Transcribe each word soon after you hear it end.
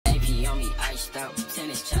iced out.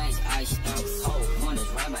 Tennis chains iced out. Whole corners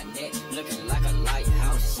round my neck, looking like a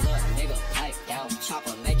lighthouse. Little nigga pipe down,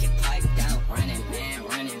 chopper make it pipe down. Running man,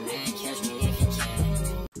 catch me if you can.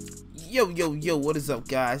 Yo, what is up,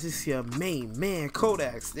 guys? It's your main man,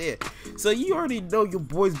 Kodaks there. So you already know your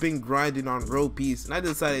boy's been grinding on World Peace, and I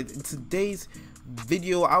decided in today's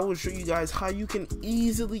video I will show you guys how you can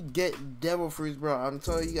easily get devil fruits, bro. I'm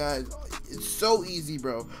telling you guys, it's so easy,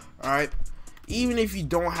 bro. Alright, even if you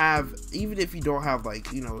don't have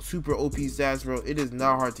like, you know, super OP stats, bro, it is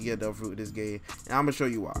not hard to get devil fruit in this game, and I'm gonna show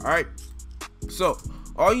you why. Alright, so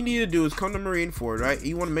all you need to do is come to Marineford, right? And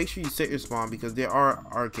you want to make sure you set your spawn because there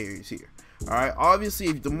are carriers here. Alright, obviously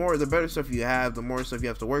if the better stuff you have, the more stuff you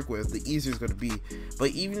have to work with, the easier it's going to be.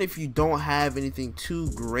 But even if you don't have anything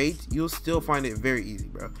too great, you'll still find it very easy,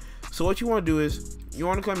 bro. So what you want to do is, you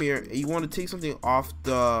want to come here and you want to take something off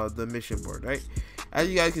the mission board, right? As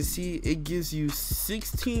you guys can see, it gives you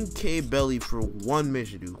 16k belly for one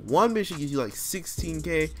mission, dude. One mission gives you like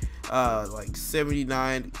 16k, like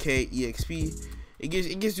 79k exp. It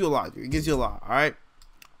gives you a lot, dude. It gives you a lot, alright?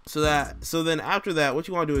 So then after that, what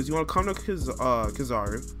you want to do is you want to come to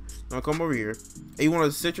Kizaru. You want to come over here, and you want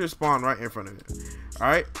to set your spawn right in front of it.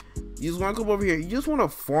 Alright? You just want to come over here. You just want to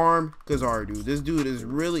farm Kizaru, dude. This dude is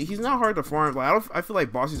really, he's not hard to farm. Like, I feel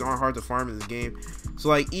like bosses aren't hard to farm in this game. So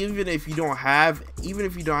like, even if you don't have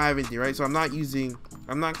anything, right? So what does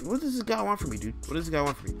this guy want from me, dude? What does this guy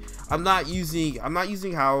want from me? I'm not using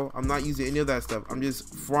any of that stuff. I'm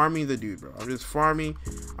just farming the dude, bro. Oh my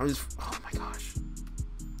gosh.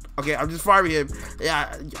 Okay, I'm just farming him.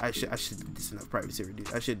 Yeah, I should do this in a private server,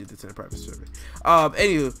 dude. I should do this in a private server.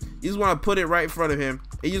 Anywho, you just want to put it right in front of him.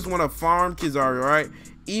 And you just want to farm Kizaru, alright?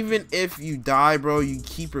 Even if you die, bro, you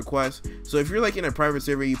keep requests. So if you're like in a private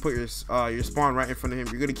server, you put your spawn right in front of him.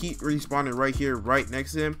 You're gonna keep respawning right here, right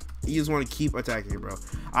next to him. You just want to keep attacking him, bro.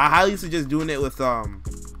 I highly suggest doing it with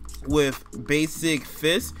basic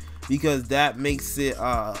fist, because that makes it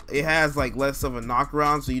it has like less of a knock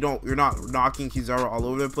around, so you're not knocking Kizaru all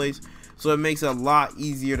over the place. So it makes it a lot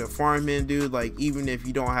easier to farm in, dude. Like, even if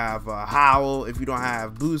you don't have Howl, if you don't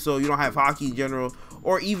have Buso, you don't have Hockey in general,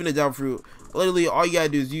 or even a devil fruit, literally all you gotta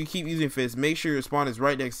do is you keep using fist. Make sure your spawn is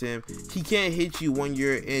right next to him. He can't hit you when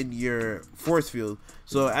you're in your force field.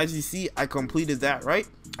 So as you see, I completed that, right?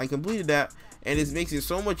 I completed that, and it makes it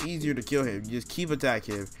so much easier to kill him. You just keep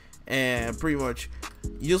attacking him, and pretty much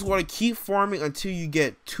you just want to keep farming until you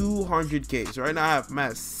get 200k. So right now I'm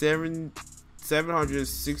at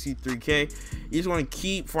 763k. You just want to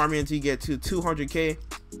keep farming until you get to 200k.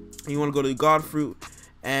 You want to go to God Fruit,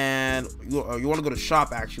 and you want to go to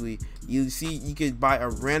shop. Actually, you see you could buy a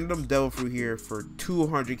random devil fruit here for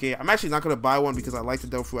 200k. I'm actually not going to buy one because I like the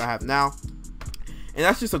devil fruit I have now. And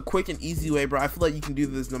that's just a quick and easy way, bro. I feel like you can do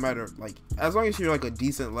this no matter, like, as long as you're like a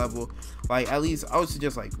decent level. Like, at least I would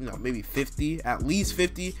suggest, like, you know, maybe 50, at least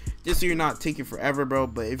 50, just so you're not taking forever, bro.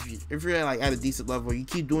 But if you're like at a decent level, you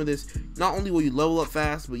keep doing this, not only will you level up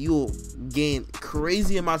fast, but you will gain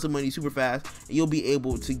crazy amounts of money super fast, and you'll be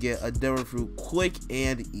able to get a devil fruit quick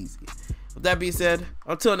and easy. With that being said,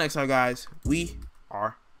 until next time, guys, we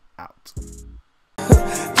are out.